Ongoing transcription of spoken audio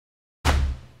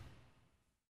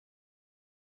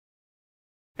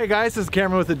Hey guys, this is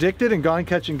Cameron with Addicted and Gone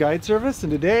Catching Guide Service,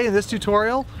 and today in this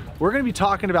tutorial we're going to be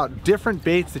talking about different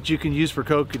baits that you can use for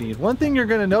kokanee. One thing you're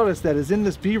going to notice that is in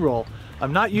this B-roll,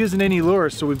 I'm not using any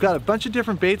lures, so we've got a bunch of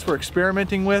different baits we're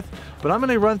experimenting with, but I'm going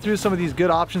to run through some of these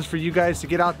good options for you guys to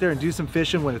get out there and do some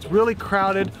fishing when it's really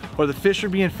crowded or the fish are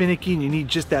being finicky and you need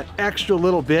just that extra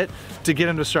little bit to get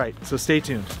them to strike. So stay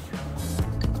tuned.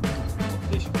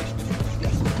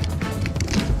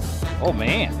 Oh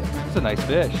man, that's a nice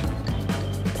fish.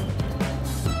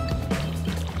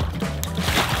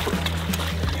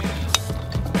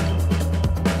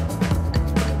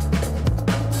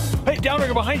 Hey,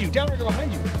 downrigger behind you, downrigger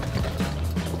behind you.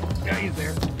 Yeah, he's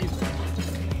there.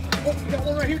 Oh, we got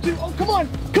one right here too. Oh, come on,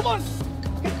 come on.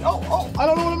 Oh, I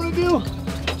don't know what I'm gonna do.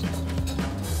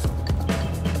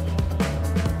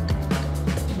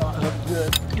 Not hooked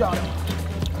good. Got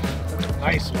him.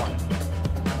 Nice one.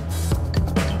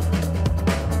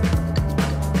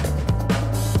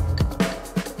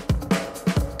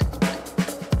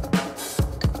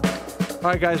 All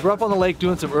right guys, we're up on the lake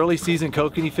doing some early season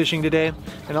kokanee fishing today.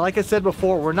 And like I said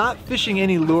before, we're not fishing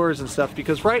any lures and stuff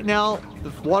because right now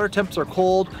the water temps are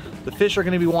cold, the fish are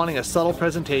gonna be wanting a subtle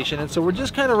presentation, and so we're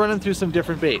just kind of running through some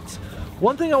different baits.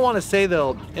 One thing I wanna say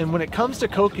though, and when it comes to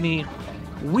kokanee,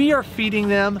 we are feeding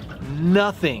them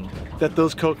nothing that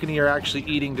those kokanee are actually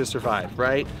eating to survive,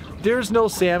 right? There's no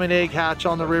salmon egg hatch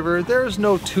on the river, there's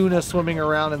no tuna swimming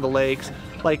around in the lakes.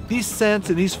 Like these scents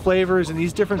and these flavors and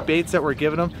these different baits that we're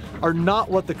giving them are not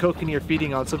what the kokanee are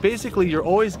feeding on. So basically you're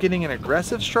always getting an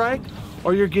aggressive strike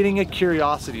or you're getting a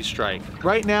curiosity strike.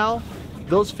 Right now,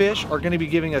 those fish are gonna be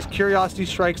giving us curiosity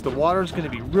strikes. The water is gonna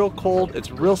be real cold, it's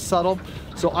real subtle.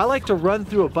 So I like to run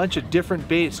through a bunch of different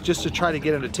baits just to try to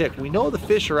get them to tick. We know the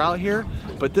fish are out here,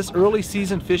 but this early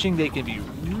season fishing, they can be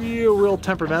real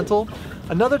temperamental.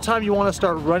 Another time you want to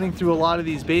start running through a lot of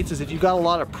these baits is if you've got a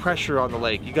lot of pressure on the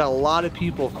lake. You got a lot of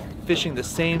people fishing the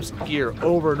same gear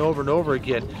over and over and over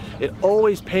again. It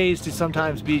always pays to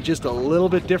sometimes be just a little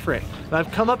bit different. And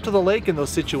I've come up to the lake in those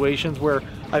situations where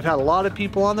I've had a lot of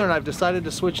people on there and I've decided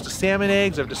to switch to salmon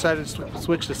eggs, I've decided to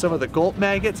switch to some of the gulp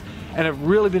maggots, and I've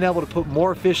really been able to put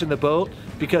more fish in the boat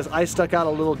because I stuck out a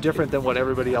little different than what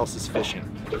everybody else is fishing.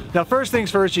 Now first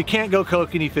things first, you can't go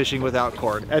kokanee fishing without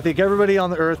corn. I think everybody on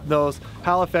the earth knows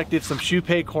how effective some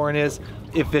shoe-pay corn is.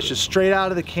 It fishes straight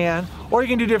out of the can, or you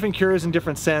can do different cures and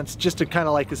different scents just to kind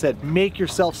of, like I said, make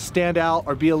yourself stand out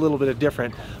or be a little bit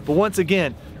different. But once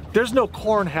again, there's no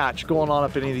corn hatch going on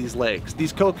up any of these lakes.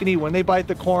 These kokanee, when they bite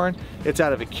the corn, it's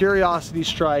out of a curiosity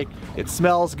strike. It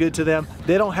smells good to them.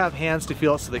 They don't have hands to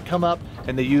feel it, so they come up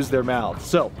and they use their mouths.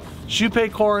 So, shoe-pay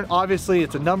corn, obviously,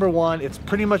 it's a #1. It's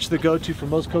pretty much the go-to for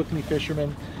most kokanee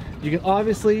fishermen. You can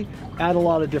obviously add a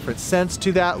lot of different scents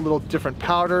to that, little different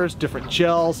powders, different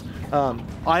gels.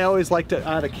 I always like to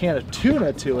add a can of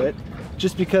tuna to it,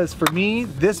 just because for me,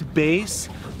 this base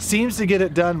seems to get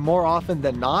it done more often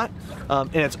than not,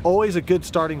 and it's always a good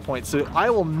starting point. So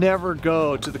I will never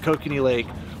go to the kokanee lake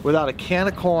without a can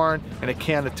of corn and a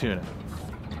can of tuna.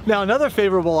 Now another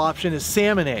favorable option is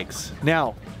salmon eggs.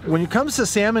 Now, when it comes to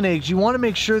salmon eggs, you want to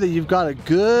make sure that you've got a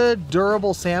good,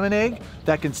 durable salmon egg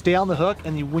that can stay on the hook,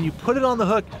 and when you put it on the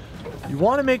hook, you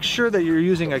want to make sure that you're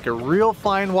using like a real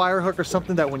fine wire hook or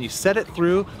something that when you set it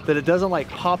through, that it doesn't like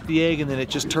pop the egg and then it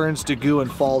just turns to goo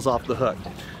and falls off the hook.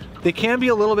 They can be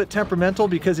a little bit temperamental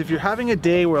because if you're having a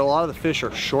day where a lot of the fish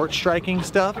are short striking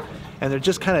stuff and they're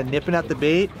just kind of nipping at the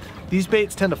bait, these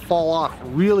baits tend to fall off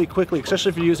really quickly, especially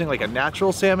if you're using like a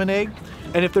natural salmon egg.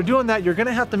 And if they're doing that, you're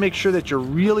gonna have to make sure that you're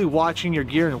really watching your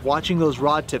gear and watching those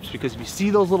rod tips, because if you see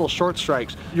those little short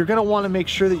strikes, you're gonna wanna make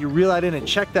sure that you reel that in and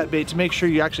check that bait to make sure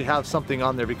you actually have something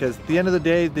on there, because at the end of the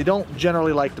day, they don't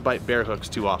generally like to bite bear hooks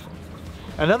too often.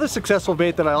 Another successful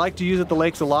bait that I like to use at the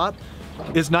lakes a lot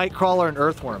is nightcrawler and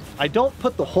earthworm. I don't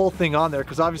put the whole thing on there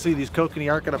because obviously these kokanee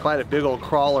aren't gonna bite a big old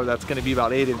crawler that's gonna be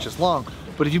about 8 inches long.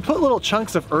 But if you put little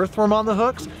chunks of earthworm on the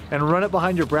hooks and run it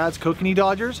behind your Brad's kokanee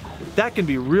dodgers, that can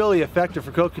be really effective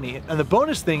for kokanee. And the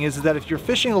bonus thing is that if you're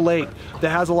fishing a lake that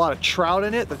has a lot of trout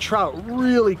in it, the trout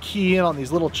really key in on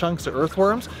these little chunks of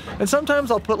earthworms. And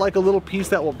sometimes I'll put like a little piece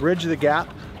that will bridge the gap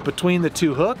between the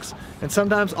two hooks, and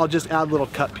sometimes I'll just add little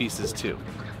cut pieces too.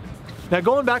 Now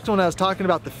going back to when I was talking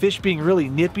about the fish being really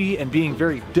nippy and being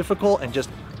very difficult and just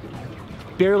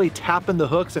barely tapping the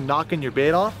hooks and knocking your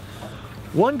bait off,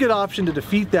 one good option to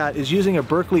defeat that is using a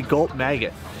Berkeley gulp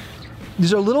maggot.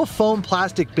 These are little foam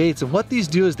plastic baits, and what these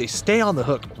do is they stay on the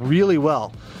hook really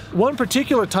well. One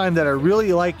particular time that I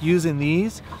really like using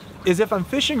these is if I'm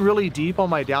fishing really deep on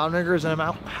my downriggers and I'm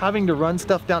out having to run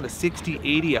stuff down to 60,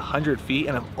 80, 100 feet,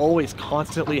 and I'm always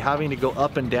constantly having to go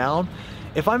up and down.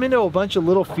 If I'm into a bunch of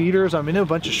little feeders, I'm into a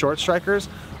bunch of short strikers,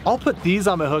 I'll put these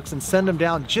on my hooks and send them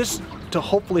down just to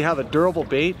hopefully have a durable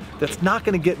bait that's not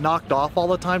gonna get knocked off all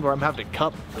the time, where I'm having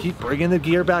to keep bringing the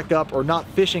gear back up or not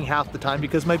fishing half the time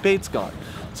because my bait's gone.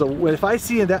 So if I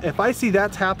see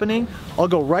that's happening, I'll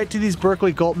go right to these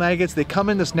Berkley gulp maggots. They come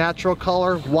in this natural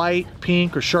color, white,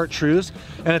 pink, or chartreuse,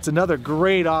 and it's another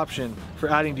great option for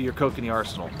adding to your kokanee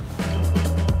arsenal.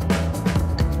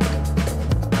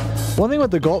 One thing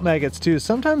with the gulp maggots too,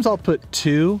 sometimes I'll put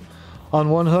 2 on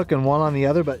one hook and 1 on the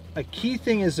other, but a key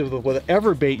thing is with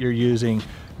whatever bait you're using,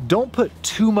 don't put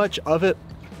too much of it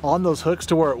on those hooks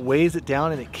to where it weighs it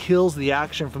down and it kills the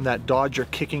action from that dodger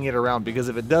kicking it around, because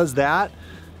if it does that,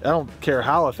 I don't care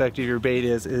how effective your bait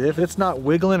is, if it's not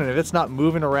wiggling and if it's not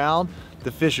moving around,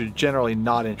 the fish are generally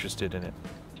not interested in it.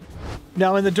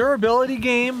 Now in the durability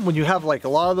game, when you have like a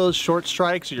lot of those short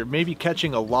strikes or you're maybe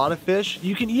catching a lot of fish,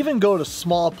 you can even go to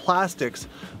small plastics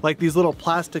like these little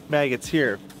plastic maggots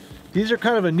here. These are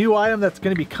kind of a new item that's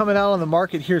going to be coming out on the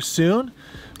market here soon,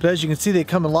 but as you can see they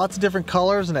come in lots of different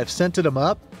colors and I've scented them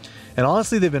up. And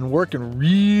honestly, they've been working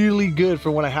really good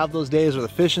for when I have those days where the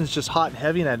fishing's just hot and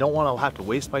heavy and I don't want to have to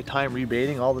waste my time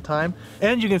rebaiting all the time.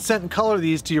 And you can scent and color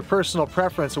these to your personal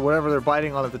preference or whatever they're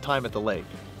biting on at the time at the lake.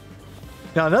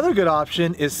 Now another good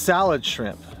option is salad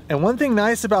shrimp. And one thing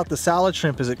nice about the salad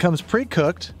shrimp is it comes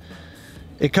pre-cooked.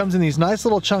 It comes in these nice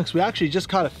little chunks. We actually just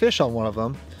caught a fish on one of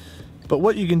them. But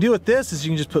what you can do with this is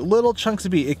you can just put little chunks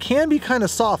of meat. It can be kind of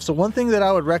soft, so one thing that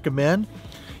I would recommend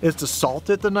is to salt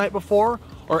it the night before,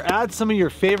 or add some of your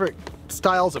favorite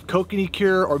styles of kokanee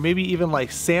cure, or maybe even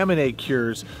like salmon egg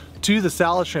cures to the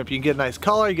salad shrimp. You can get a nice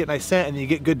color, you get nice scent, and you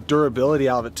get good durability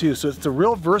out of it too. So it's a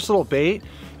real versatile bait,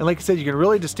 and like I said, you can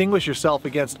really distinguish yourself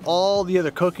against all the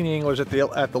other kokanee anglers at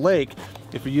the lake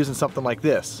if you're using something like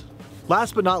this.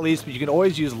 Last but not least, but you can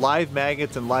always use live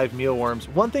maggots and live mealworms.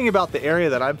 One thing about the area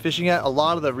that I'm fishing at, a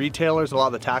lot of the retailers and a lot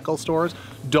of the tackle stores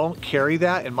don't carry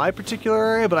that in my particular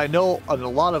area, but I know in a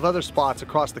lot of other spots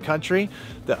across the country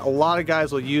that a lot of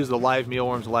guys will use the live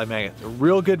mealworms and live maggots. They're a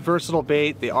real good versatile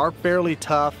bait. They are fairly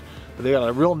tough, but they got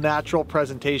a real natural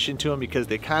presentation to them because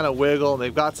they kind of wiggle and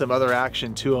they've got some other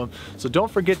action to them. So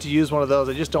don't forget to use one of those.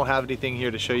 I just don't have anything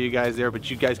here to show you guys there, but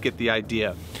you guys get the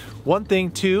idea. One thing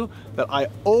too that I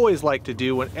always like to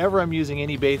do whenever I'm using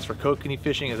any baits for kokanee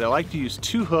fishing is I like to use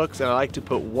 2 hooks and I like to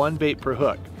put 1 bait per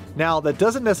hook. Now that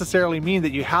doesn't necessarily mean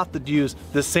that you have to use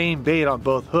the same bait on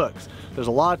both hooks. There's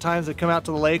a lot of times that come out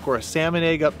to the lake where a salmon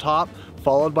egg up top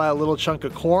followed by a little chunk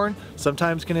of corn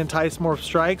sometimes can entice more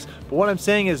strikes, but what I'm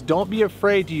saying is don't be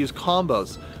afraid to use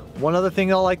combos. One other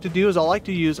thing I like to do is I like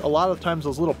to use a lot of times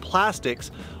those little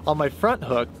plastics on my front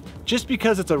hook just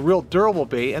because it's a real durable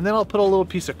bait, and then I'll put a little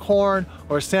piece of corn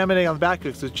or a salmon egg on the back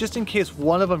hook, so just in case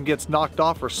one of them gets knocked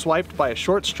off or swiped by a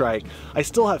short strike, I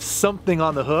still have something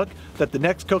on the hook that the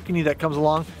next kokanee that comes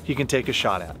along, he can take a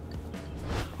shot at.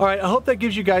 All right, I hope that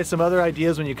gives you guys some other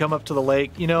ideas when you come up to the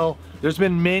lake. You know, there's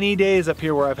been many days up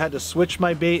here where I've had to switch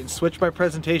my bait and switch my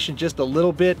presentation just a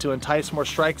little bit to entice more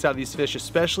strikes out of these fish,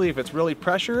 especially if it's really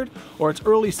pressured or it's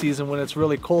early season when it's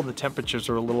really cold and the temperatures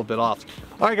are a little bit off.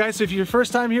 All right guys, so if you're your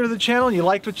first time here to the channel and you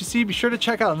liked what you see, be sure to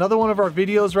check out another one of our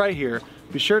videos right here.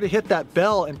 Be sure to hit that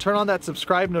bell and turn on that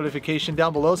subscribe notification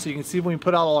down below so you can see when we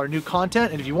put out all our new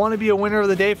content. And if you want to be a winner of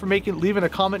the day for leaving a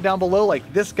comment down below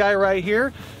like this guy right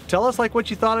here, tell us like what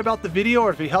you thought about the video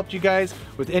or if it helped you guys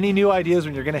with any new ideas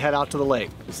when you're going to head out to the lake.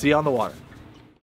 We'll see you on the water.